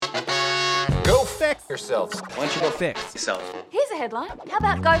Go fix yourselves. Why don't you go fix yourself? Here's a headline. How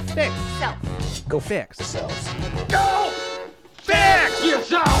about go fix yourself? Go fix yourselves. Go fix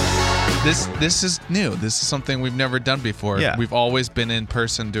yourself. This is new. This is something we've never done before. Yeah. We've always been in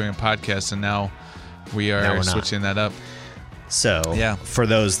person doing a podcast, and now we Now we're are not. switching that up. So, Yeah. for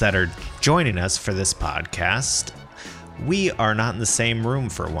those that are joining us for this podcast, we are not in the same room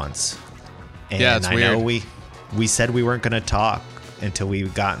for once. And Yeah, it's I know weird. we said we weren't going to talk until we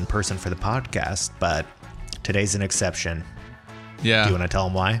got in person for the podcast, but today's an exception. Yeah. Do you want to tell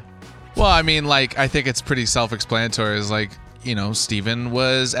them why? Well, I mean, like, I think it's pretty self-explanatory. It's like, you know, Steven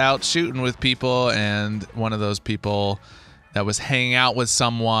was out shooting with people, and one of those people that was hanging out with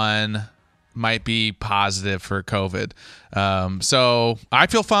someone might be positive for COVID. So I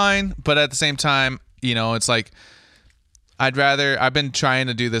feel fine, but at the same time, you know, it's like, I've been trying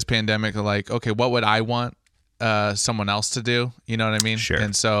to do this pandemic, like, okay, what would I want someone else to do? You know what I mean? Sure.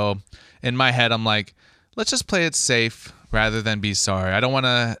 And so in my head, I'm like, let's just play it safe rather than be sorry. I don't want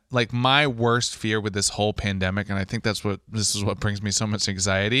to, like, my worst fear with this whole pandemic, and I think this is what brings me so much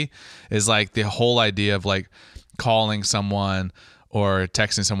anxiety, is like the whole idea of like calling someone or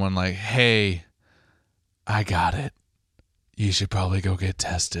texting someone like, hey, I got it. You should probably go get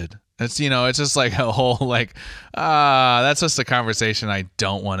tested. It's, you know, it's just like a whole like, that's just a conversation I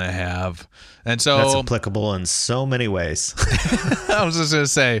don't want to have. And so That's applicable in so many ways. I was just going to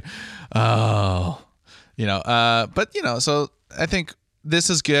say, oh, you know, but, you know, so I think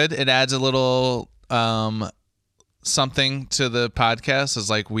this is good. It adds a little something to the podcast. Is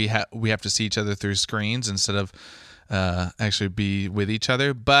like we have to see each other through screens instead of actually be with each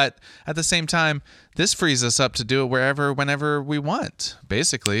other. But at the same time, this frees us up to do it whenever we want.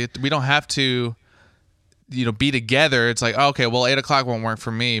 Basically, we don't have to, you know, be together. It's like, okay, well, 8:00 won't work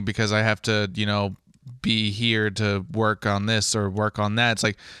for me because I have to, you know, be here to work on this or work on that. It's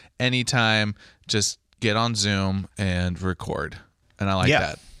like anytime, just get on Zoom and record. And I like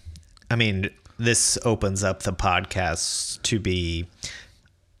that. I mean, this opens up the podcast to be,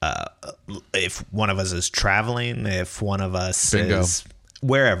 if one of us is traveling, if one of us Bingo. is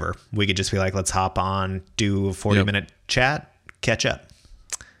wherever, we could just be like, let's hop on, do a 40-minute chat, catch up.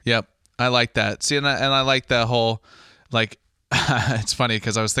 Yep. I like that. See, and I like that whole, like, it's funny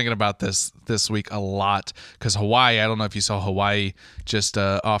because I was thinking about this week a lot because Hawaii, I don't know if you saw Hawaii just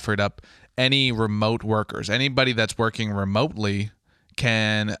offered up any remote workers, anybody that's working remotely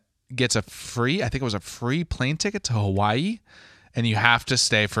gets a free, I think it was a free plane ticket to Hawaii, and you have to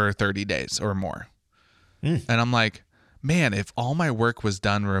stay for 30 days or more. And I'm like, man, if all my work was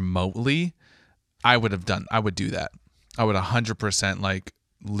done remotely, I would do that. I would 100% like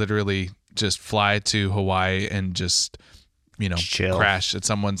literally just fly to Hawaii and just, you know, Chill. crash at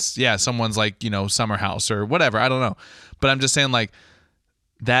someone's like, you know, summer house or whatever. I don't know. But I'm just saying, like,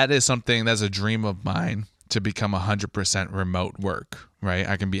 that is something that's a dream of mine, to become 100% remote work, right?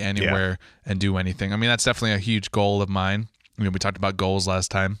 I can be anywhere and do anything. I mean, that's definitely a huge goal of mine. You know, we talked about goals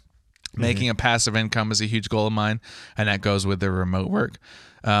last time. Making a passive income is a huge goal of mine, and that goes with the remote work.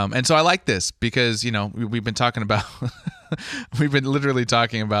 And so I like this because, you know, we've been talking about, we've been literally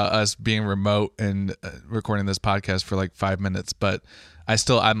talking about us being remote and recording this podcast for like 5 minutes, but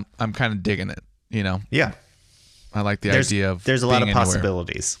I'm kind of digging it, you know? Yeah. I like the idea of there's a lot of being anywhere.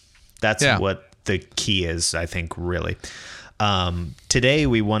 possibilities. That's Yeah. what the key is, I think, really. Today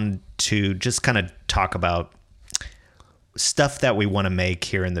we wanted to just kind of talk about stuff that we want to make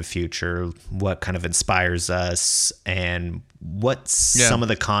here in the future, what kind of inspires us, and what's some of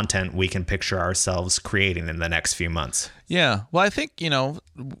the content we can picture ourselves creating in the next few months. Yeah. Well, I think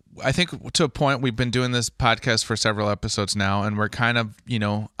to a point, we've been doing this podcast for several episodes now, and we're kind of, you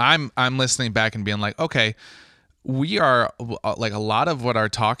know, I'm listening back and being like, okay, we are like, a lot of what our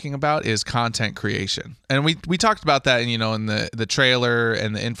talking about is content creation. And we talked about that, you know, in the trailer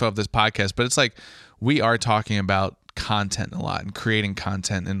and the info of this podcast, but it's like, we are talking about content a lot and creating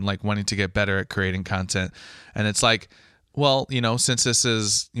content and like wanting to get better at creating content. And it's like, well, you know, since this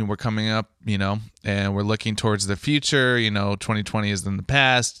is, you know, we're coming up, you know, and we're looking towards the future, you know, 2020 is in the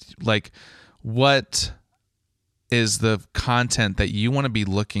past, like, what is the content that you want to be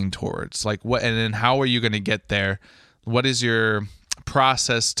looking towards? Like, what, and then how are you going to get there? What is your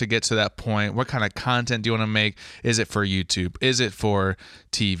process to get to that point? What kind of content do you want to make? Is it for YouTube? Is it for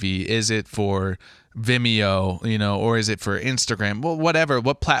TV? Is it for Vimeo, you know, or is it for Instagram? Well, whatever.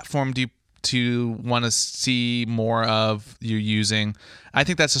 What platform do you want to see more of you using? I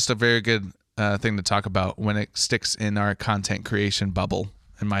think that's just a very good thing to talk about when it sticks in our content creation bubble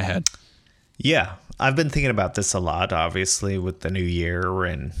in my head. Yeah, I've been thinking about this a lot, obviously, with the new year,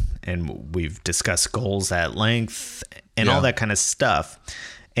 and we've discussed goals at length and all that kind of stuff.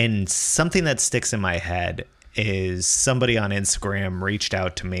 And something that sticks in my head is somebody on Instagram reached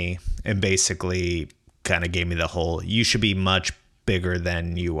out to me and basically kind of gave me the whole, you should be much bigger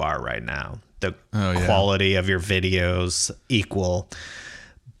than you are right now. The quality of your videos equal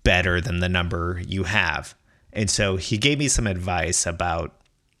better than the number you have. And so he gave me some advice about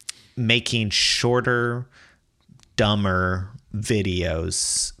making shorter, dumber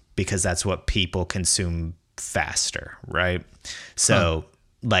videos because that's what people consume faster, right? So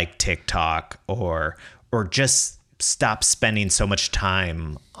like TikTok or just stop spending so much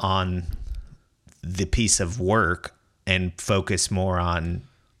time on the piece of work and focus more on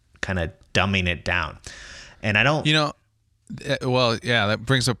kind of dumbing it down. And I don't... Well, yeah, that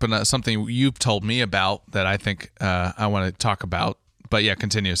brings up something you've told me about that I think I want to talk about. But yeah,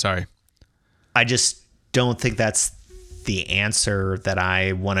 continue. Sorry. I just don't think that's the answer that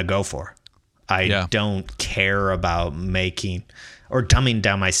I want to go for. I don't care about making or dumbing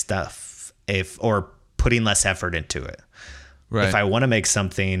down my stuff or putting less effort into it. Right. If I want to make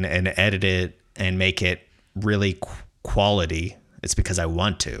something and edit it and make it really quality, it's because I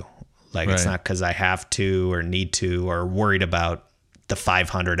want to. Like, it's not because I have to or need to or worried about the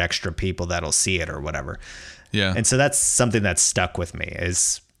 500 extra people that'll see it or whatever. Yeah. And so that's something that's stuck with me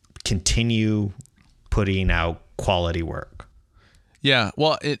is continue putting out quality work. Yeah.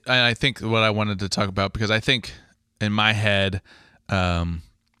 Well, I think what I wanted to talk about, because I think in my head,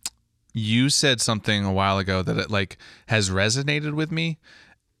 you said something a while ago that it like has resonated with me.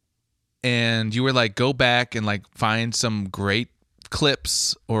 And you were like, go back and like find some great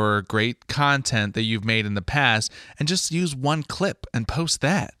clips or great content that you've made in the past and just use one clip and post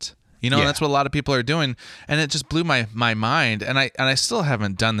that. That's what a lot of people are doing. And it just blew my mind. And I still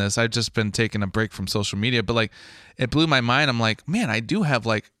haven't done this. I've just been taking a break from social media, but like it blew my mind. I'm like, man, I do have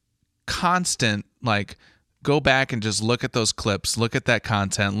like constant, like go back and just look at those clips, look at that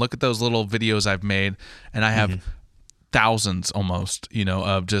content, look at those little videos I've made. And I have thousands almost,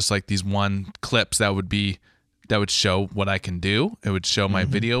 of just like these one clips that would show what I can do. It would show my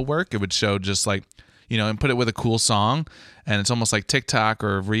video work. It would show just like, and put it with a cool song. And it's almost like TikTok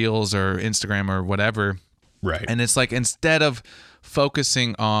or Reels or Instagram or whatever. Right. And it's like, instead of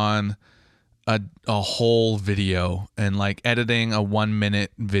focusing on a whole video and like editing a 1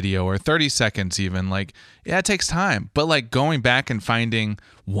 minute video or 30 seconds even, like, yeah, it takes time. But like going back and finding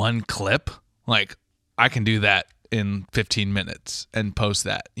one clip, like I can do that in 15 minutes and post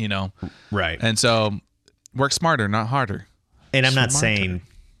that, Right. And so work smarter, not harder. And I'm not saying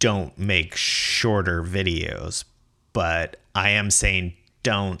don't make shorter videos, but I am saying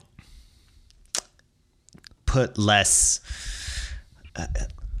don't put less,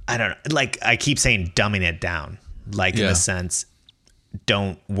 I don't know, like I keep saying dumbing it down, like in a sense,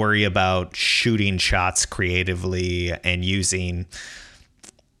 don't worry about shooting shots creatively and using,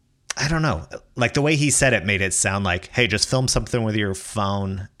 I don't know, like the way he said it made it sound like, hey, just film something with your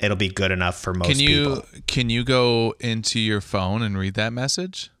phone. It'll be good enough for most people. Can you go into your phone and read that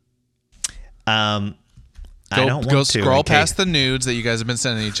message? I don't want to. Go scroll past the nudes that you guys have been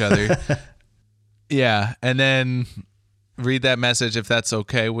sending each other. Yeah. And then read that message if that's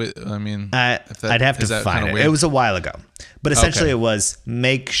okay. I'd have to find it. Weird? It was a while ago. But essentially it was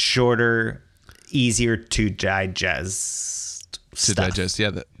make shorter, easier to digest.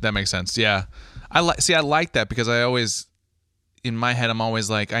 Yeah, that makes sense. Yeah. I like that because I always, in my head, I'm always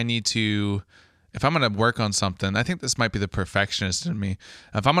like, I need to, if I'm going to work on something, I think this might be the perfectionist in me.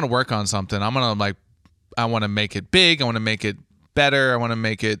 If I'm going to work on something, I'm going to like, I want to make it big. I want to make it better. I want to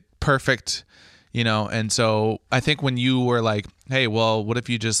make it perfect, And so I think when you were like, hey, well, what if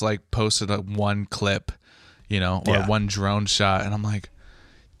you just like posted one clip, or one drone shot? And I'm like,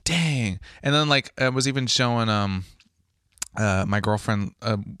 dang. And then like I was even showing my girlfriend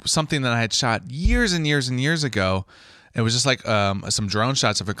something that I had shot years and years and years ago. It was just like some drone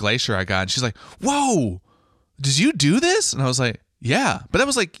shots of a glacier I got. And she's like, whoa, did you do this? And I was like, yeah, but that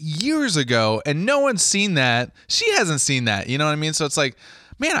was like years ago and no one's seen that. She hasn't seen that. You know what I mean? So it's like,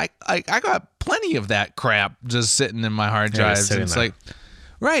 man, I got plenty of that crap just sitting in my hard drives. And it's like,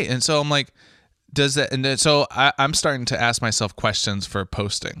 right. And so I'm like, does that, and so I'm starting to ask myself questions for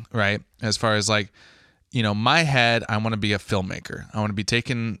posting, right? As far as like, my head, I want to be a filmmaker. I want to be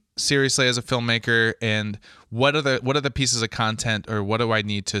taken seriously as a filmmaker. And what are the pieces of content or what do I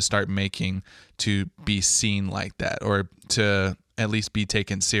need to start making to be seen like that or to at least be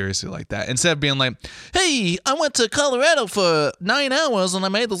taken seriously like that, instead of being like, hey, I went to Colorado for 9 hours and I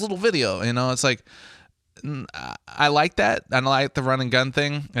made this little video. It's like, I like that. I like the run and gun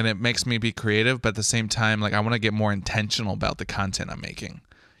thing and it makes me be creative, but at the same time, like I want to get more intentional about the content I'm making.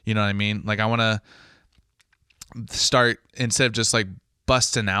 You know what I mean? Like I want to start, instead of just like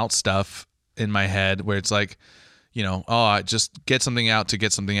busting out stuff in my head where it's like, you know, oh, I just get something out to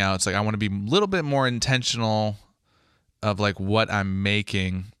get something out. It's like I want to be a little bit more intentional of like what I'm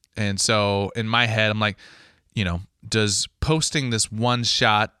making. And so in my head, I'm like, you know, does posting this one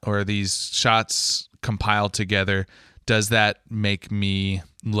shot or these shots compiled together, does that make me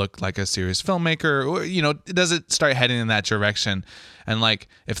look like a serious filmmaker? Or, you know, does it start heading in that direction? And like,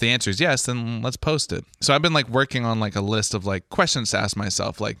 if the answer is yes, then let's post it. So I've been like working on like a list of like questions to ask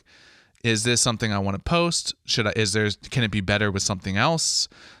myself, like, is this something I want to post? Can it be better with something else?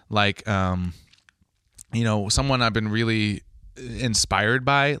 Like, you know, someone I've been really inspired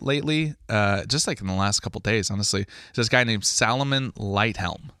by lately, just like in the last couple days, honestly, is this guy named Salomon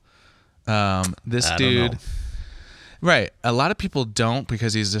Lighthelm. This dude, right? A lot of people don't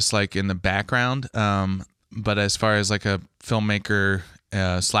because he's just like in the background. But as far as like a filmmaker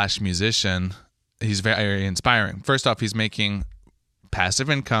 / musician, he's very inspiring. First off, he's making passive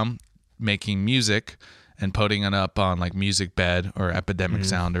income, making music and putting it up on like Music Bed or Epidemic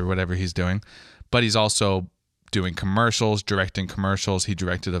Sound or whatever he's doing. But he's also doing commercials, directing commercials. He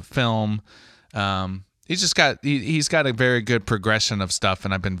directed a film. He's got a very good progression of stuff,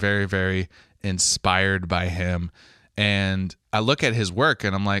 and I've been very, very inspired by him. And I look at his work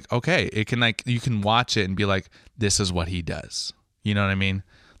and I'm like, okay, it can like, you can watch it and be like, this is what he does. You know what I mean?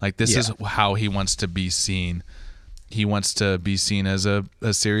 Like this is how he wants to be seen. He wants to be seen as a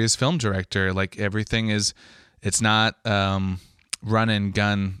serious film director. Like everything is, it's not run and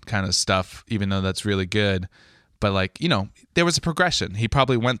gun kind of stuff, even though that's really good. But like, you know, there was a progression. He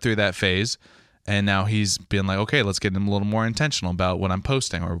probably went through that phase, and now he's been like, okay, let's get him a little more intentional about what I'm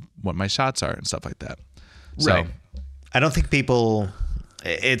posting or what my shots are and stuff like that. Right. So, I don't think people,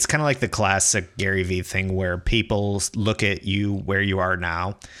 it's kind of like the classic Gary Vee thing where people look at you where you are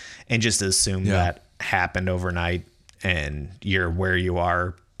now and just assume that happened overnight and you're where you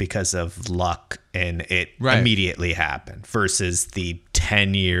are because of luck and it immediately happened versus the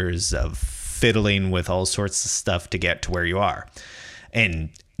 10 years of fiddling with all sorts of stuff to get to where you are and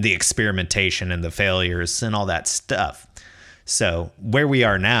the experimentation and the failures and all that stuff. So where we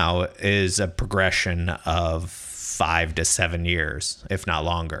are now is a progression of 5 to 7 years, if not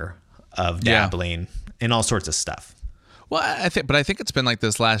longer, of dabbling in all sorts of stuff. Well, I think it's been like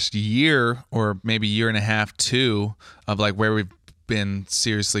this last year or maybe year and a half too of like where we've been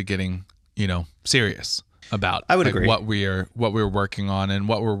seriously getting, you know, serious about I would like agree. what we're working on and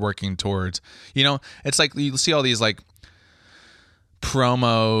what we're working towards. You know, it's like you see all these like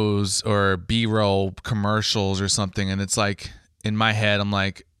promos or B-roll commercials or something, and it's like in my head I'm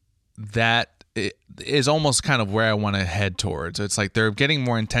like, that is almost kind of where I want to head towards. It's like they're getting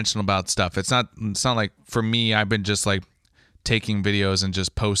more intentional about stuff. It's not like for me, I've been just like taking videos and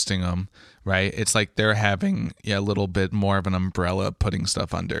just posting them, right? It's like they're having a little bit more of an umbrella putting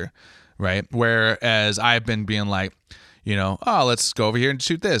stuff under, right? Whereas I've been being like, you know, oh, let's go over here and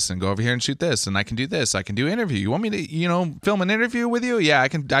shoot this and go over here and shoot this. And I can do this. I can do interview. You want me to, you know, film an interview with you? Yeah, I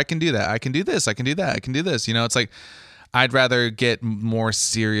can do that. I can do this. I can do that. I can do this. You know, it's like, I'd rather get more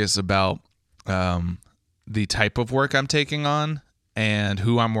serious about the type of work I'm taking on and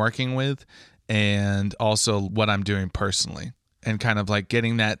who I'm working with and also what I'm doing personally and kind of like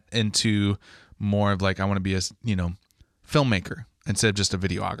getting that into more of like, I want to be a, you know, filmmaker instead of just a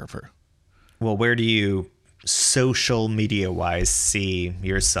videographer. Well, where do you social media wise see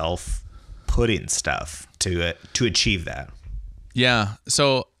yourself putting stuff to achieve that? Yeah.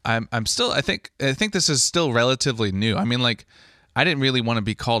 So I'm still, I think this is still relatively new. I mean, like I didn't really want to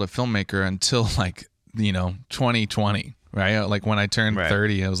be called a filmmaker until like, you know, 2020, right? Like when I turned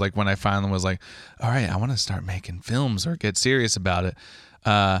 30, it was like when I finally was like, all right, I want to start making films or get serious about it.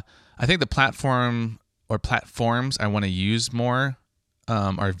 I think the platform or platforms I want to use more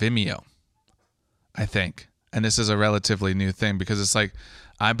are Vimeo, I think. And this is a relatively new thing because it's like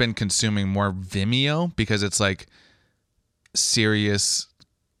I've been consuming more Vimeo because it's like serious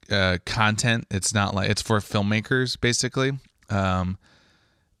content. It's not like it's for filmmakers basically. And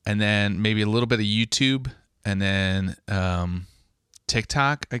then maybe a little bit of YouTube and then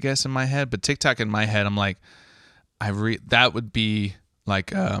TikTok, I guess, in my head. But TikTok in my head, I'm like, that would be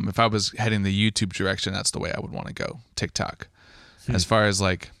like if I was heading the YouTube direction, that's the way I would want to go. TikTok. As far as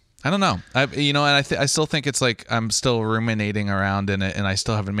like, I don't know, and I still think it's like I'm still ruminating around in it, and I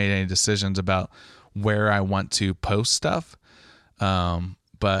still haven't made any decisions about where I want to post stuff.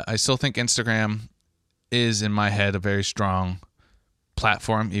 But I still think Instagram is in my head a very strong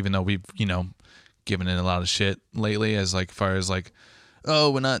platform, even though we've, you know, given it a lot of shit lately as like far as like,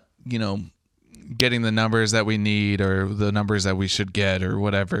 oh, we're not, you know, getting the numbers that we need or the numbers that we should get or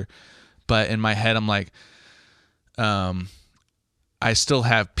whatever. But in my head, I'm like, I still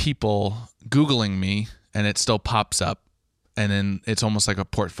have people Googling me and it still pops up, and then it's almost like a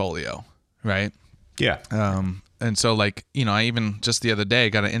portfolio, right? Yeah. And so like, I even just the other day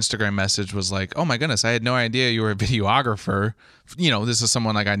got an Instagram message, was like, oh my goodness, I had no idea you were a videographer. This is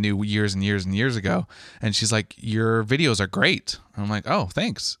someone like I knew years and years and years ago. And she's like, your videos are great. I'm like, oh,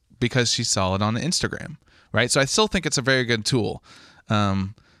 thanks. Because she saw it on Instagram. Right. So I still think it's a very good tool.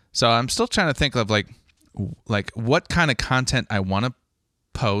 So I'm still trying to think of like what kind of content I want to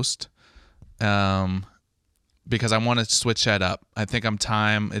post. Because I want to switch that up. I think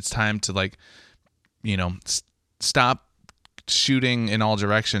it's time to like, stop shooting in all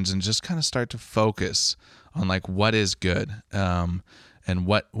directions and just kind of start to focus on like what is good, and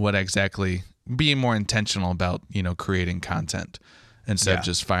what exactly, being more intentional about, creating content instead of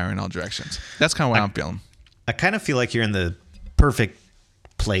just firing all directions. That's kind of what I'm feeling. I kind of feel like you're in the perfect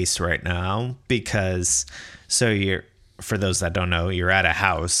place right now because for those that don't know, you're at a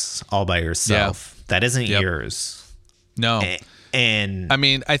house all by yourself. That isn't yours. No. And I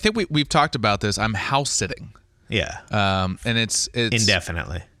mean, I think we've talked about this. I'm house sitting. Yeah. And it's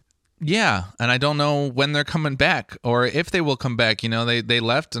indefinitely. Yeah. And I don't know when they're coming back or if they will come back. They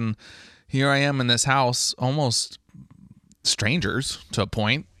left, and here I am in this house, almost strangers to a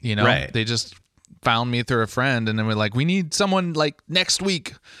point, Right. They just found me through a friend, and then we're like, we need someone like next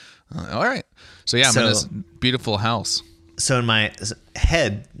week. All right. So yeah, I'm in this beautiful house. So in my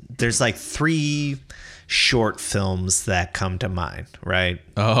head, there's like 3 short films that come to mind, right?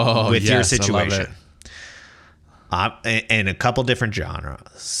 Oh, with yes, your situation. I love it. In a couple different genres.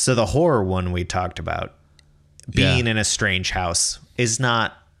 So the horror one we talked about, being in a strange house, is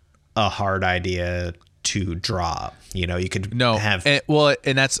not a hard idea to draw. You could have...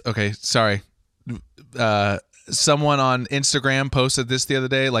 And that's... Okay, sorry. Someone on Instagram posted this the other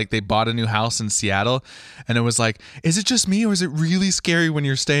day, like they bought a new house in Seattle, and it was like, is it just me or is it really scary when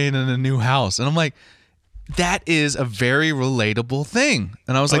you're staying in a new house? And I'm like, that is a very relatable thing.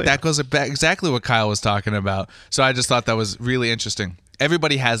 And I was like, that goes back exactly what Kyle was talking about. So I just thought that was really interesting.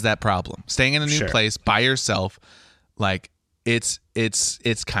 Everybody has that problem. Staying in a new place by yourself, like it's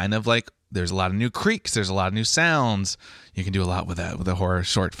kind of like there's a lot of new creaks, there's a lot of new sounds. You can do a lot with that with a horror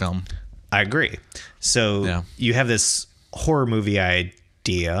short film. I agree. So you have this horror movie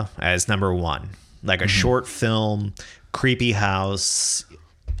idea as number 1, like a short film, creepy house.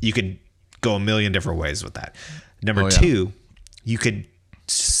 You could go a million different ways with that. Number 2, you could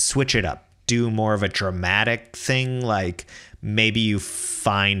switch it up, do more of a dramatic thing. Like maybe you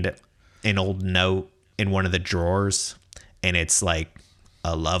find an old note in one of the drawers and it's like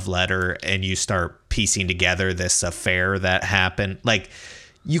a love letter, and you start piecing together this affair that happened. Like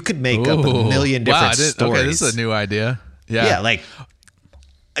you could make up a million different stories. Okay, this is a new idea. Yeah, like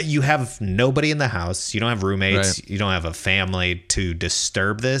you have nobody in the house. You don't have roommates. Right. You don't have a family to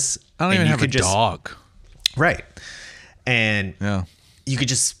disturb this. I don't even have a dog. Right. And you could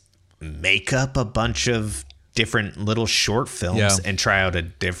just make up a bunch of different little short films and try out a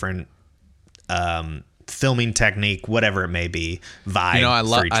different filming technique, whatever it may be, vibe.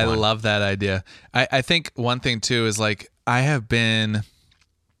 I love that idea. I think one thing too is like I have been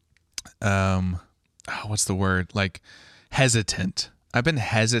what's the word? Like hesitant. I've been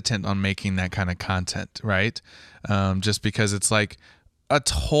hesitant on making that kind of content, right? Just because it's like a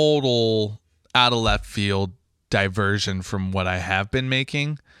total out of left field diversion from what I have been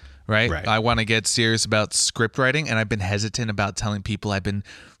making, right? I want to get serious about script writing, and I've been hesitant about telling people I've been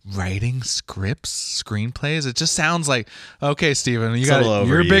writing scripts, screenplays. It just sounds like, okay, Steven,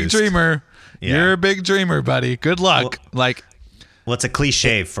 you're a big dreamer. Yeah. You're a big dreamer, buddy. Good luck. Well, it's a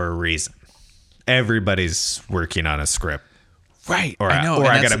cliche for a reason. Everybody's working on a script. Right. Or I know. Or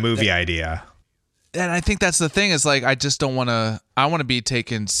I got a movie idea. And I think that's the thing is like, I just don't want to, I want to be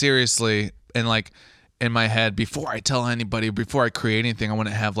taken seriously, and like in my head before I tell anybody, before I create anything, I want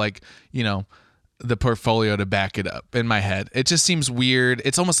to have like, the portfolio to back it up in my head. It just seems weird.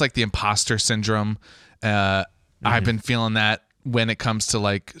 It's almost like the imposter syndrome. I've been feeling that when it comes to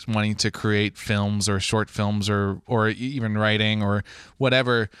like wanting to create films or short films or even writing or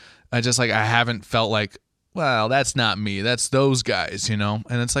whatever. I haven't felt like, well, that's not me. That's those guys, And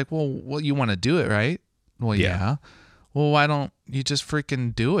it's like, well, you want to do it, right? Well, yeah. Well, why don't you just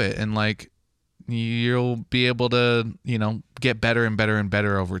freaking do it? And like, you'll be able to, get better and better and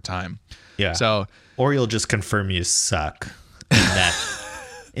better over time. Yeah. So, or you'll just confirm you suck.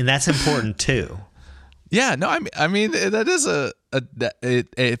 And that's important too. Yeah. No, I mean, that is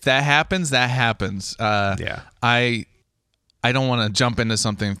if that happens, that happens. I don't want to jump into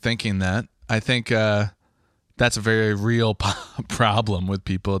something thinking that. I think, that's a very real problem with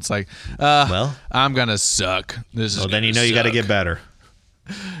people. It's like, I'm gonna suck. Then you got to get better.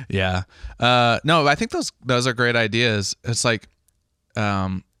 Yeah. No, I think those are great ideas. It's like,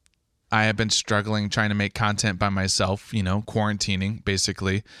 I have been struggling trying to make content by myself, quarantining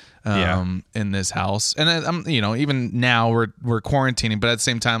basically, in this house. And I'm, even now we're quarantining, but at the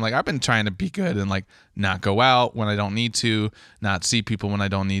same time, like I've been trying to be good and like not go out when I don't need to, not see people when I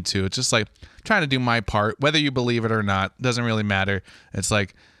don't need to. It's just like trying to do my part, whether you believe it or not, doesn't really matter. It's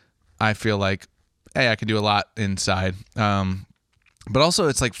like, I feel like, hey, I can do a lot inside. But also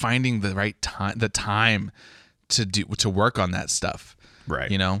it's like finding the right time to work on that stuff.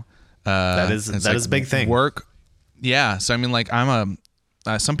 Right. That is a big thing. Work. Yeah. So I mean, like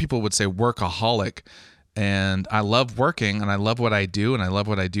some people would say workaholic, and I love working and I love what I do and I love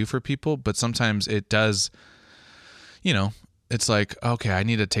what I do for people. But sometimes it does, it's like, okay, I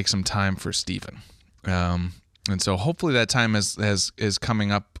need to take some time for Steven. And so hopefully that time is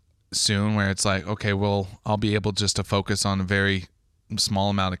coming up soon, where it's like, okay, well, I'll be able just to focus on a very small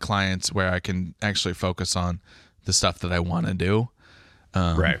amount of clients where I can actually focus on the stuff that I want to do.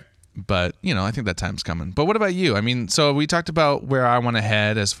 Right. But, I think that time's coming. But what about you? I mean, so we talked about where I want to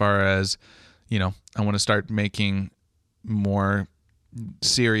head as far as, I want to start making more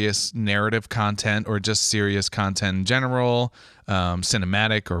serious narrative content or just serious content in general,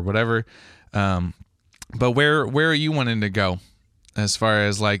 cinematic or whatever. But where are you wanting to go as far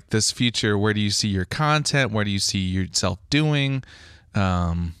as like this future? Where do you see your content? Where do you see yourself doing?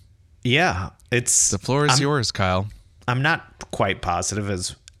 Yeah, the floor is yours, Kyle. I'm not quite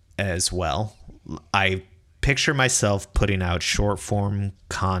positive as well. I picture myself putting out short form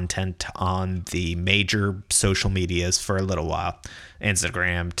content on the major social medias for a little while.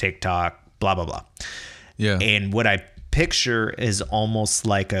 Instagram, TikTok, blah, blah, blah. Yeah. And what I picture is almost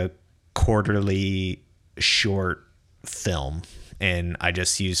like a quarterly short film. And I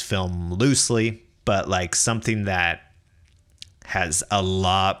just use film loosely, but like something that has a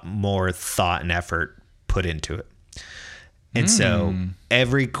lot more thought and effort put into it. And so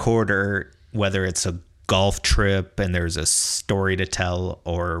every quarter, whether it's a golf trip and there's a story to tell,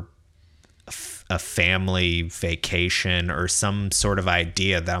 or a family vacation, or some sort of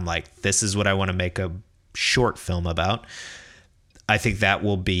idea that I'm like, this is what I want to make a short film about, I think that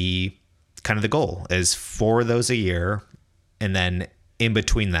will be kind of the goal, is 4 of those a year. And then in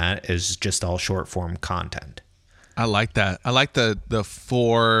between that is just all short form content. I like that. I like the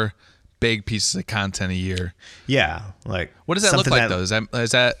 4 big pieces of content a year. Yeah, like what does that look like though? Is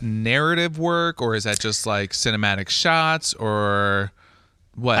that narrative work, or is that just like cinematic shots, or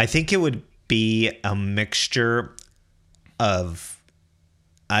what? I think it would be a mixture of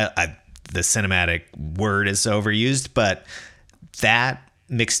the cinematic word is overused, but that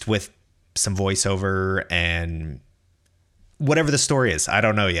mixed with some voiceover and whatever the story is. I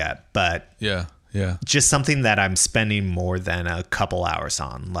don't know yet, but yeah. Just something that I'm spending more than a couple hours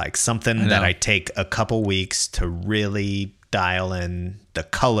on, like something that I take a couple weeks to really dial in the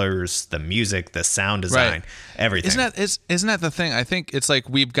colors, the music, the sound design, everything. Isn't that the thing? I think it's like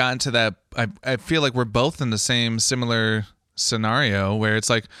we've gotten to that. I feel like we're both in the similar scenario where it's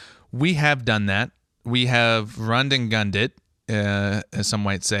like we have done that. We have run and gunned it, as some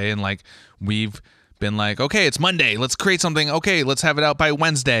might say, and like we've been like, okay, it's Monday, let's create something. Okay, let's have it out by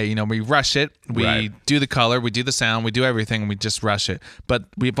Wednesday. We rush it. We do the color, we do the sound, we do everything, and we just rush it. But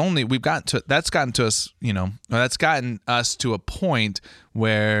that's gotten us to a point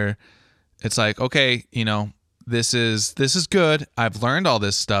where it's like, okay, this is good. I've learned all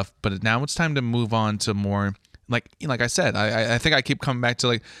this stuff, but now it's time to move on to more like I said, I think I keep coming back to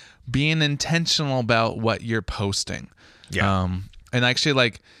like being intentional about what you're posting. Yeah. And actually,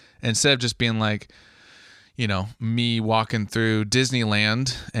 like, instead of just being like, me walking through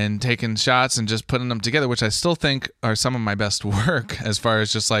Disneyland and taking shots and just putting them together, which I still think are some of my best work, as far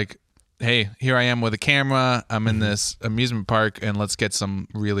as just like, hey, here I am with a camera, I'm in this amusement park, and let's get some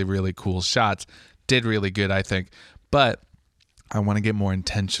really, really cool shots. Did really good, I think. But I want to get more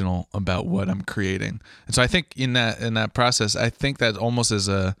intentional about what I'm creating. And so I think in that process, I think that almost as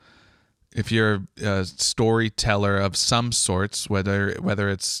if you're a storyteller of some sorts, whether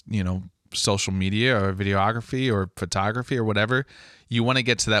it's, social media or videography or photography or whatever, you want to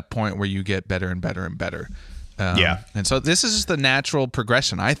get to that point where you get better and better and better. And so this is just the natural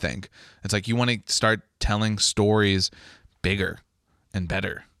progression, I think. It's like you want to start telling stories bigger and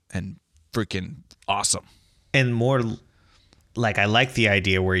better and freaking awesome. And more like, I like the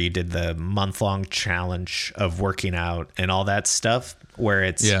idea where you did the month-long challenge of working out and all that stuff, where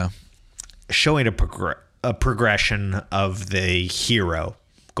it's showing a progression of the hero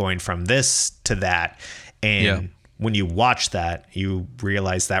going from this to that. And when you watch that, you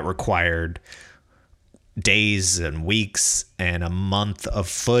realize that required days and weeks and a month of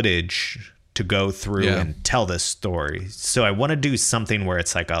footage to go through and tell this story. So I want to do something where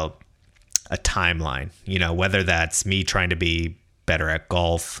it's like a timeline, you know, whether that's me trying to be better at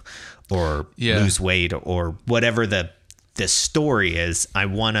golf or lose weight or whatever the story is. I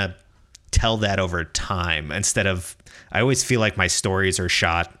want to tell that over time instead of, I always feel like my stories are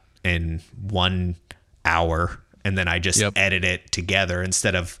shot in 1 hour and then I just edit it together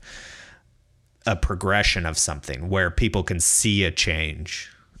instead of a progression of something where people can see a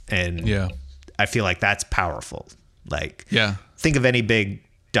change. And I feel like that's powerful. Like, think of any big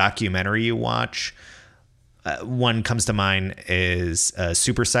documentary you watch. One comes to mind is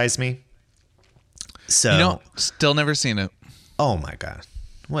Super Size Me. So, you know, still never seen it. Oh my God.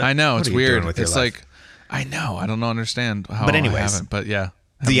 I know, it's weird. It's like, I know, I don't understand how I haven't, but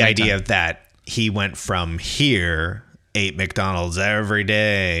the idea of that he went from here, ate McDonald's every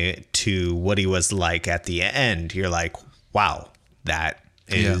day, to what he was like at the end. You're like, wow, that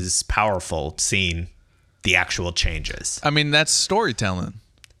is powerful, seeing the actual changes. I mean, that's storytelling.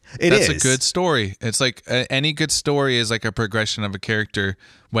 That's a good story. It's like any good story is like a progression of a character,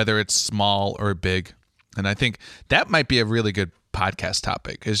 whether it's small or big. And I think that might be a really good podcast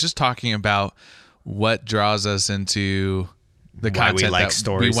topic, is just talking about what draws us into the content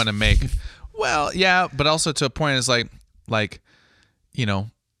that we want to make. Well, yeah, but also to a point is like, you know,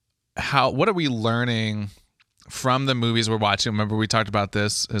 what are we learning from the movies we're watching? Remember we talked about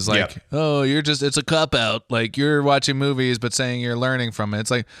this, is like, oh, it's a cop out. Like, you're watching movies but saying you're learning from it.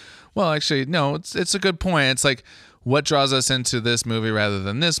 It's like, well, actually, no, it's a good point. It's like, what draws us into this movie rather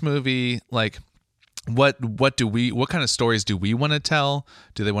than this movie? Like, what kind of stories do we want to tell?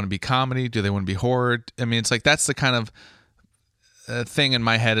 Do they want to be comedy? Do they want to be horror? I mean, it's like, that's the kind of thing in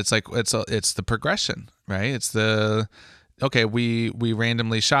my head. It's like, it's the progression, right? It's the, okay, we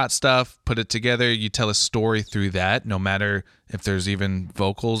randomly shot stuff, put it together. You tell a story through that, no matter if there's even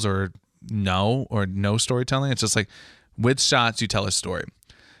vocals or no storytelling. It's just like, with shots, you tell a story.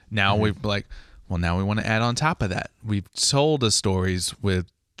 Now we've like, well, now we want to add on top of that. We've told the stories with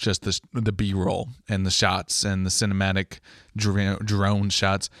just the B-roll and the shots and the cinematic drone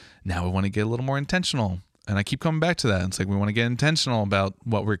shots. Now we want to get a little more intentional. And I keep coming back to that. It's like, we want to get intentional about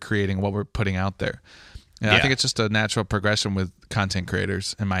what we're creating, what we're putting out there. And I think it's just a natural progression with content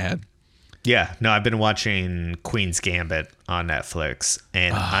creators in my head. Yeah. No, I've been watching Queen's Gambit on Netflix,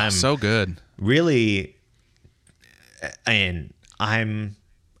 and I'm so good. Really, and I'm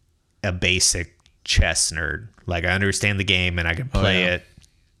a basic chess nerd. Like, I understand the game and I can play it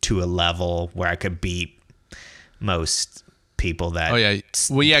to a level where I could beat most people that I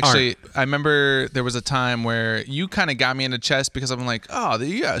remember there was a time where you kind of got me into chess because I'm like, oh,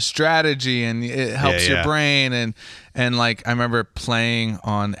 you got strategy and it helps your brain, and like, I remember playing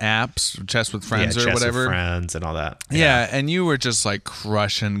on apps, Chess with Friends or whatever, with friends and all that. And you were just like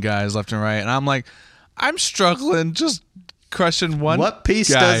crushing guys left and right, and I'm like, I'm struggling just crushing one. What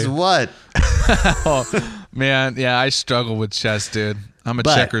piece guy does what? Oh man, I struggle with chess, dude. I'm a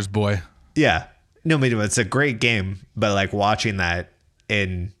checkers boy. Yeah. No, it's a great game, but like, watching that,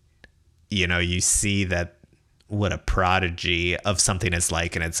 and you know, you see that what a prodigy of something is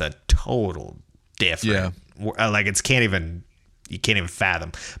like, and it's a total different. Like, you can't even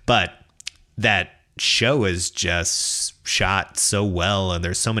fathom. But that show is just shot so well, and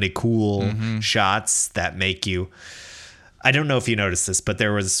there's so many cool shots that make you. I don't know if you noticed this, but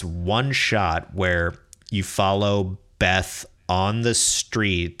there was one shot where you follow Beth on the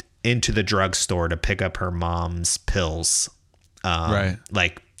street into the drugstore to pick up her mom's pills,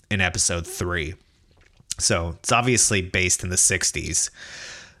 like in episode 3. So it's obviously based in the 60s.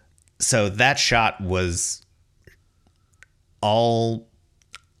 So that shot was all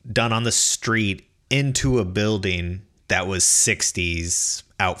done on the street into a building that was 60s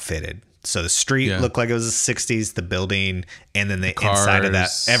outfitted. So the street looked like it was the 60s, the building, and then the cars, inside of that,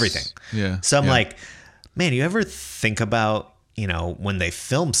 everything. Yeah. So I'm like, man, you ever think about, you know, when they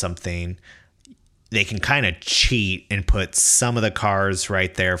film something, they can kind of cheat and put some of the cars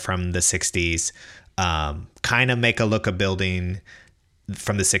right there from the 60s, kind of make a look a building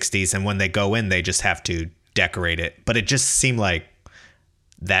from the 60s. And when they go in, they just have to decorate it. But it just seemed like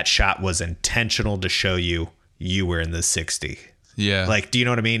that shot was intentional to show you were in the 60s. Yeah. Like, do you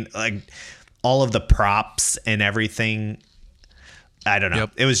know what I mean? Like, all of the props and everything. I don't know.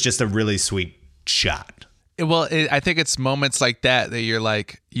 Yep. It was just a really sweet shot. Well, I think it's moments like that you're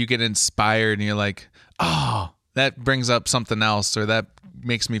like, you get inspired and you're like, oh, that brings up something else, or that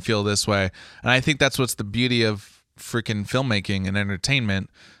makes me feel this way. And I think that's what's the beauty of freaking filmmaking and entertainment,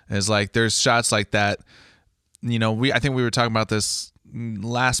 is like, there's shots like that. You know, I think we were talking about this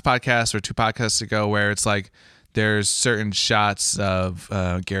last podcast or 2 podcasts ago where it's like there's certain shots of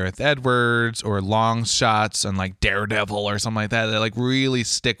Gareth Edwards or long shots on like Daredevil or something like that like really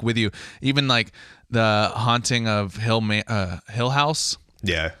stick with you. Even like the Haunting of Hill House.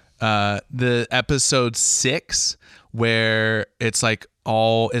 Yeah. The episode 6 where it's like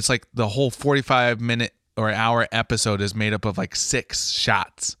the whole 45-minute or hour episode is made up of like 6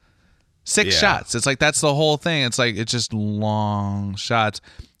 shots. 6 shots. It's like that's the whole thing. It's like it's just long shots.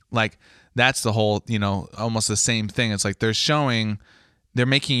 Like that's the whole, almost the same thing. It's like they're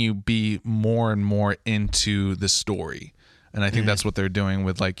making you be more and more into the story. And I think that's what they're doing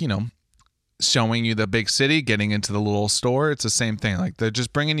with like, showing you the big city, getting into the little store. It's the same thing. Like they're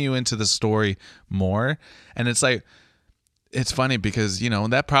just bringing you into the story more. And it's like, it's funny because,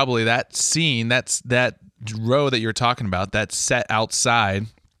 that scene, that row that you're talking about, that set outside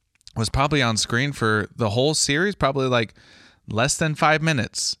was probably on screen for the whole series, probably like less than 5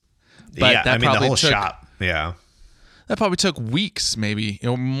 minutes. But the whole shot. Yeah. That probably took weeks, maybe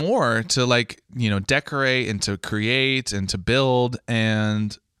or more to like, decorate and to create and to build.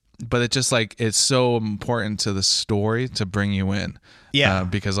 But it's just like, it's so important to the story to bring you in. Yeah.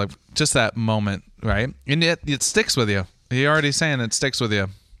 Because like just that moment, right? And it sticks with you. You're already saying it sticks with you.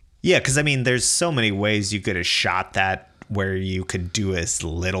 Yeah. Cause there's so many ways you could have shot that where you could do as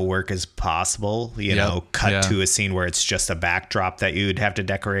little work as possible, cut to a scene where it's just a backdrop that you'd have to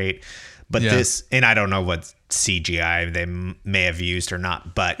decorate. But this, and I don't know what CGI they may have used or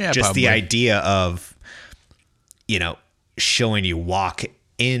not, but just probably. The idea of, showing you walk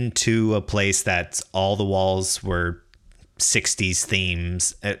into a place that's all the walls were 60s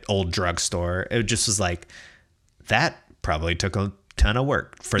themes at old drugstore. It just was like, that probably took a ton of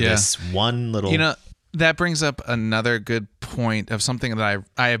work for this one little... That brings up another good point of something that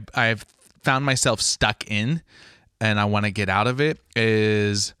I've found myself stuck in and I want to get out of it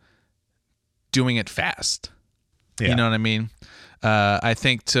is doing it fast. Yeah. You know what I mean? I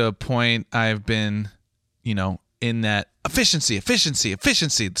think to a point I've been, in that efficiency,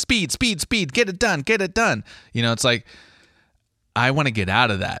 speed, get it done. It's like, I want to get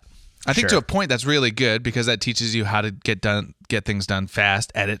out of that. I think to a point that's really good because that teaches you how to get things done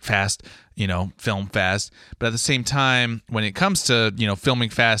fast, edit fast, film fast. But at the same time, when it comes to, filming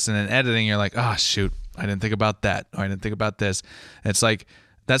fast and then editing, you're like, oh, shoot, I didn't think about that. Or I didn't think about this. It's like,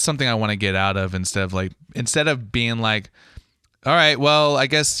 that's something I want to get out of instead of being like, all right, well, I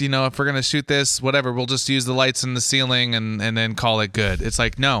guess, if we're going to shoot this, whatever, we'll just use the lights in the ceiling and then call it good. It's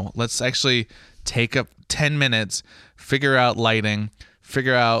like, no, let's actually take up 10 minutes, figure out lighting,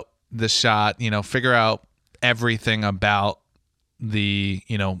 figure out the shot, figure out everything about the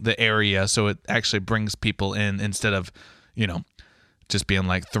area so it actually brings people in instead of, just being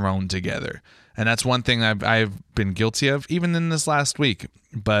like thrown together. And that's one thing I've been guilty of even in this last week.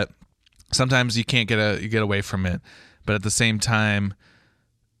 But sometimes you can't get away from it. But at the same time,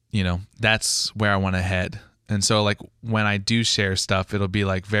 that's where I want to head. And so like when I do share stuff, it'll be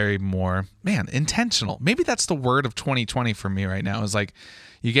like very more, intentional. Maybe that's the word of 2020 for me right now is like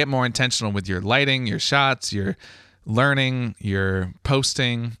you get more intentional with your lighting, your shots, your learning, your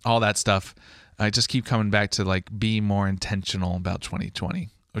posting, all that stuff. I just keep coming back to like be more intentional about 2020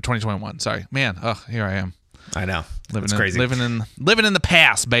 or 2021. Sorry, man. Oh, here I am. I know. It's crazy. Living in the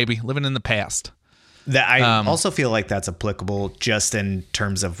past, baby. Living in the past. That I also feel like that's applicable just in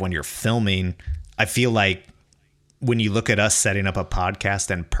terms of when you're filming. I feel like when you look at us setting up a podcast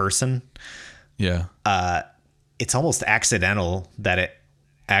in person, it's almost accidental that it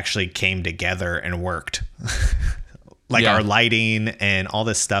actually came together and worked. Like our lighting and all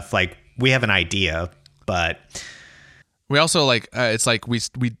this stuff. Like we have an idea, but we also like it's like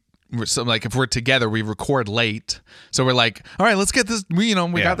so like if we're together, we record late. So we're like, all right, let's get this. We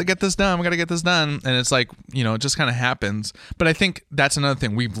got to get this done. We got to get this done. And it's like it just kind of happens. But I think that's another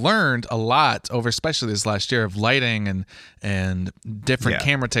thing we've learned a lot over, especially this last year of lighting and different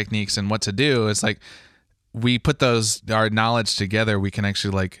camera techniques and what to do. It's like we put our knowledge together. We can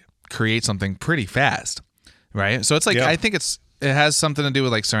actually like create something pretty fast, right? So it's like I think it has something to do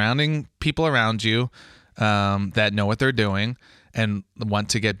with like surrounding people around you that know what they're doing and want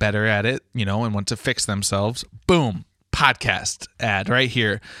to get better at it, and want to fix themselves. Boom. Podcast ad right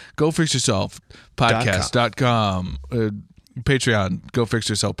here. Go Fix Yourself podcast.com. Patreon. Go Fix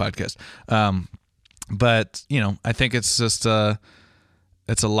Yourself podcast. But, I think it's just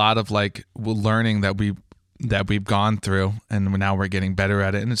it's a lot of like learning that we've gone through and now we're getting better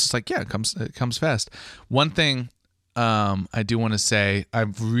at it. And it's just like, it comes fast. One thing I do want to say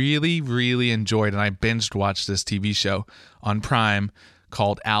I've really, really enjoyed, and I binged watched this TV show on Prime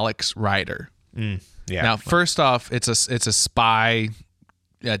called Alex Rider. Yeah. Now, first off, it's a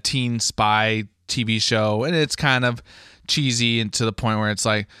teen spy TV show, and it's kind of cheesy and to the point where it's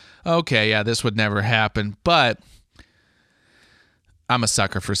like, okay, yeah, this would never happen. But I'm a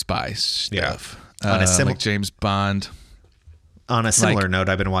sucker for spy stuff. On a like James Bond. On a similar note,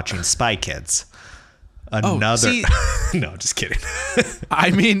 I've been watching Spy Kids. No, just kidding.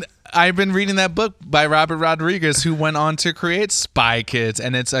 I mean, I've been reading that book by Robert Rodriguez, who went on to create Spy Kids,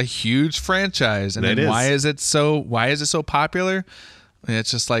 and it's a huge franchise. And why is it so popular?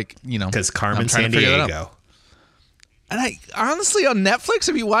 It's just like, because Carmen Sandiego. And I honestly, on Netflix,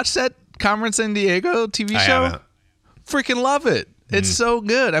 have you watched that Carmen Sandiego TV show? I haven't. Freaking love it. It's so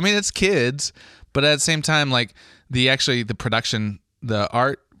good. I mean, it's kids, but at the same time, like the production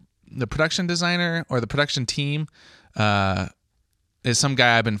designer or the production team is some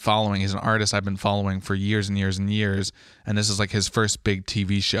guy I've been following. He's an artist I've been following for years and years and years. And this is like his first big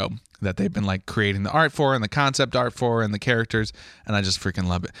TV show that they've been like creating the art for and the concept art for and the characters. And I just freaking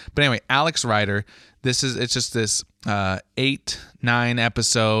love it. But anyway, Alex Rider, it's just this 8-9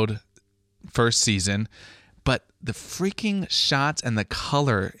 episode first season. But the freaking shots and the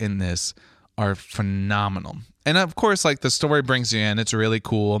color in this are phenomenal. And of course, like the story brings you in. It's really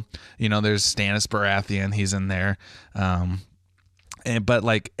cool. There's Stannis Baratheon. He's in there. But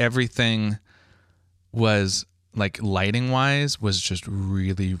like everything was like lighting wise was just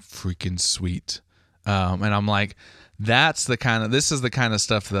really freaking sweet. And I'm like, this is the kind of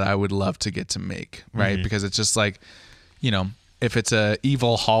stuff that I would love to get to make. Right. Mm-hmm. Because it's just like, if it's a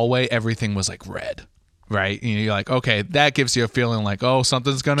evil hallway, everything was like red. Right. You're like, okay, that gives you a feeling like, oh,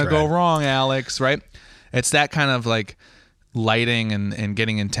 something's going to go wrong, Alex. Right. It's that kind of like lighting and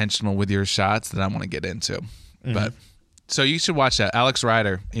getting intentional with your shots that I want to get into. Mm-hmm. But so you should watch that, Alex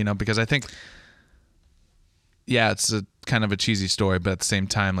Rider, because I think, it's a kind of a cheesy story, but at the same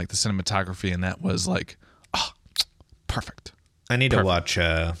time, like the cinematography in that was like, oh, perfect. I need to watch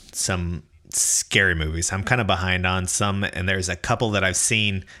some scary movies. I'm kind of behind on some, and there's a couple that I've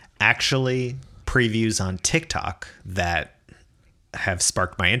seen actually previews on TikTok that have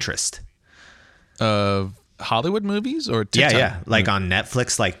sparked my interest. Of Hollywood movies or TikTok? Yeah. Like on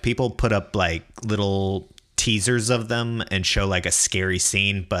Netflix, like people put up like little teasers of them and show like a scary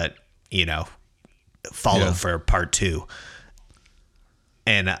scene, but follow for part 2.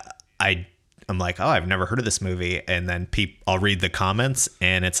 And I'm like, oh, I've never heard of this movie. And then I'll read the comments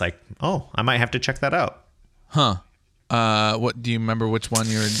and it's like, oh, I might have to check that out. Huh. What do you remember which one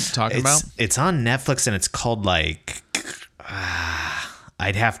you're talking about? It's on Netflix and it's called like,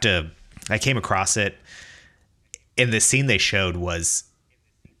 I came across it, and the scene they showed was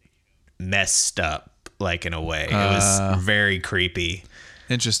messed up, like in a way. It was very creepy.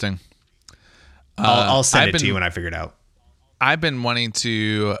 Interesting. I'll send it to you when I figure it out. I've been wanting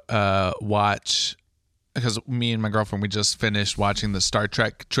to watch, because me and my girlfriend, we just finished watching the Star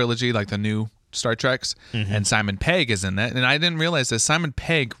Trek trilogy, like the new Star Treks, and Simon Pegg is in that. And I didn't realize that Simon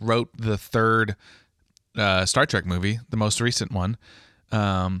Pegg wrote the third Star Trek movie, the most recent one.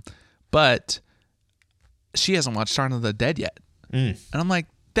 But she hasn't watched Shaun of the Dead yet. And I'm like,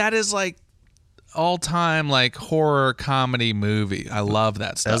 that is like all-time like horror comedy movie. I love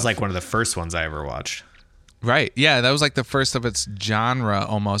that stuff. That was like one of the first ones I ever watched. Right. Yeah, that was like the first of its genre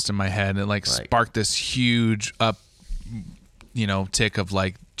almost in my head. It like sparked this huge tick of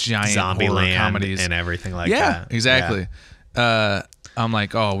like giant horror comedies and everything like that. Yeah, exactly. Yeah. I'm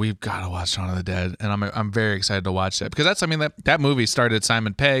like, oh, we've got to watch Shaun of the Dead, and I'm very excited to watch that because that movie started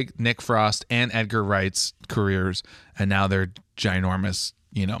Simon Pegg, Nick Frost, and Edgar Wright's careers, and now they're ginormous,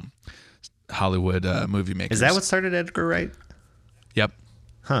 Hollywood movie makers. Is that what started Edgar Wright? Yep.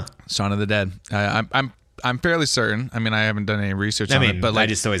 Huh. Shaun of the Dead. I'm fairly certain. I mean, I haven't done any research on it, but like, I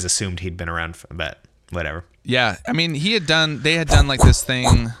just always assumed he'd been around for a bit. Whatever. Yeah, I mean, they had done like this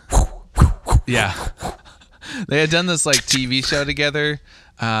thing. Yeah. They had done this like TV show together.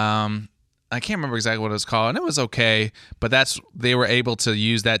 I can't remember exactly what it was called, and it was okay. But they were able to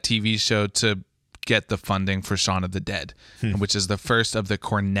use that TV show to get the funding for Shaun of the Dead, which is the first of the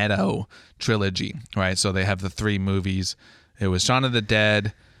Cornetto trilogy, right? So they have the 3 movies. It was Shaun of the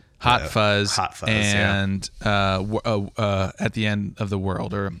Dead, Hot Fuzz, and At the End of the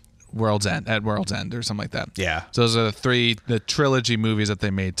World, or World's End, at World's End, or something like that. Yeah. So those are the trilogy movies that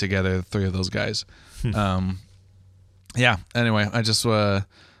they made together, the 3 of those guys. Yeah. Anyway, I just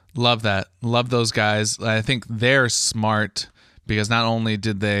love that. Love those guys. I think they're smart because not only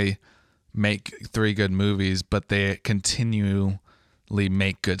did they make 3 good movies, but they continually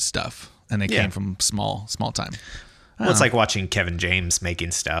make good stuff, and they came from small time. Well, it's like watching Kevin James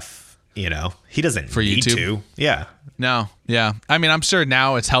making stuff. You know, he doesn't For need YouTube? to. Yeah. No, yeah. I mean, I'm sure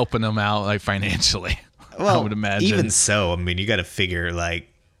now it's helping him out like financially. Well, I would imagine. even so, I mean, you got to figure like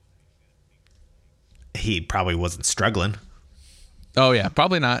he probably wasn't struggling. Oh yeah,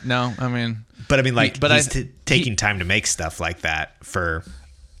 probably not. No, I mean, But I mean, like, But he's taking time to make stuff like that for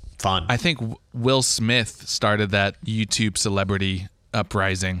fun. I think Will Smith started that YouTube celebrity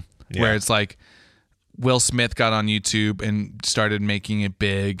uprising, where it's like Will Smith got on YouTube and started making it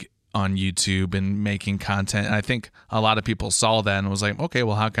big on YouTube and making content. And I think a lot of people saw that and was like, okay,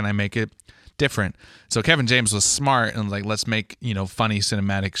 well, how can I make it different? So Kevin James was smart and like, let's make, you know, funny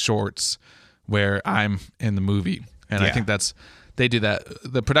cinematic shorts where I'm in the movie. And I think they do that.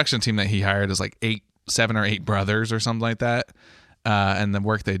 The production team that he hired is like 7 or 8 brothers or something like that. And the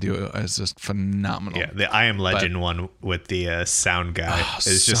work they do is just phenomenal. Yeah, the I Am Legend one with the sound guy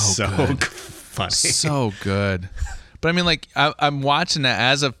is just so funny. So good. But I mean, like, I'm watching that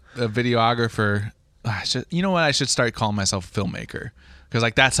as a videographer. You know what? I should start calling myself a filmmaker. Because,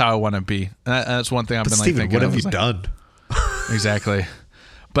 like, that's how I want to be. And that's one thing I've been, Steven, like, thinking what have of, you done? Exactly.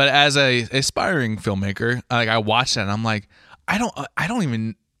 But as a aspiring filmmaker, like, I watch that and I'm like, I don't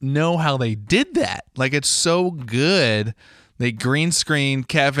even know how they did that. Like, it's so good. They green screened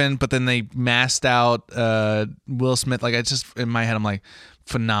Kevin, but then they masked out Will Smith. Like, I just, in my head, I'm like,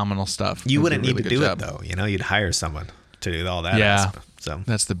 phenomenal stuff. You wouldn't need to do it, though. You know, you'd hire someone to do all that. Yeah. So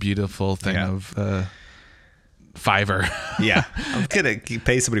that's the beautiful thing of Fiverr. Yeah. I'm going to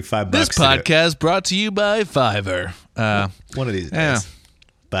pay somebody $5. This podcast brought to you by Fiverr. One of these days. Yeah.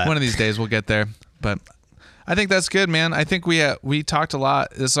 But one of these days we'll get there. But I think that's good, man. I think we talked a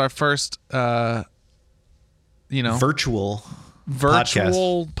lot. This is our first, virtual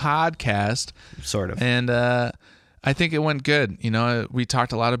podcast. Sort of. And I think it went good. You know, we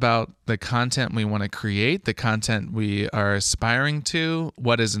talked a lot about the content we want to create, the content we are aspiring to,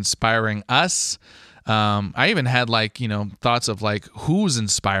 what is inspiring us. I even had thoughts of like who's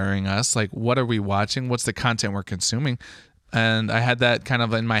inspiring us, like what are we watching, what's the content we're consuming. And I had that kind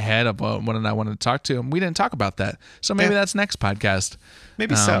of in my head about what I wanted to talk to, and we didn't talk about that. So maybe that's next podcast.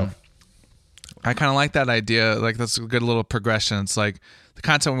 Maybe so. I kind of like that idea. Like that's a good little progression. It's like the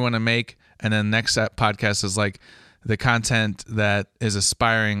content we want to make, and then next podcast is like the content that is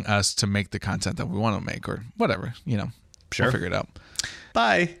aspiring us to make the content that we want to make, or whatever. Sure. We'll figure it out.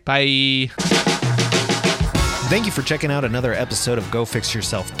 Bye. Bye. Thank you for checking out another episode of Go Fix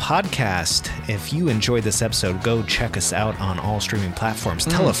Yourself podcast. If you enjoyed this episode, go check us out on all streaming platforms.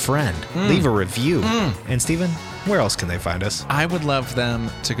 Tell a friend. Leave a review. And Steven, where else can they find us? I would love them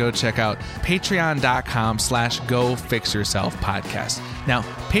to go check out patreon.com/Go Fix Yourself podcast. Now,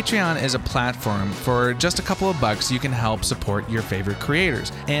 Patreon is a platform for just a couple of bucks you can help support your favorite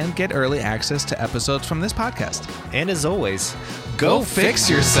creators and get early access to episodes from this podcast. And as always, Go fix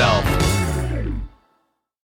yourself.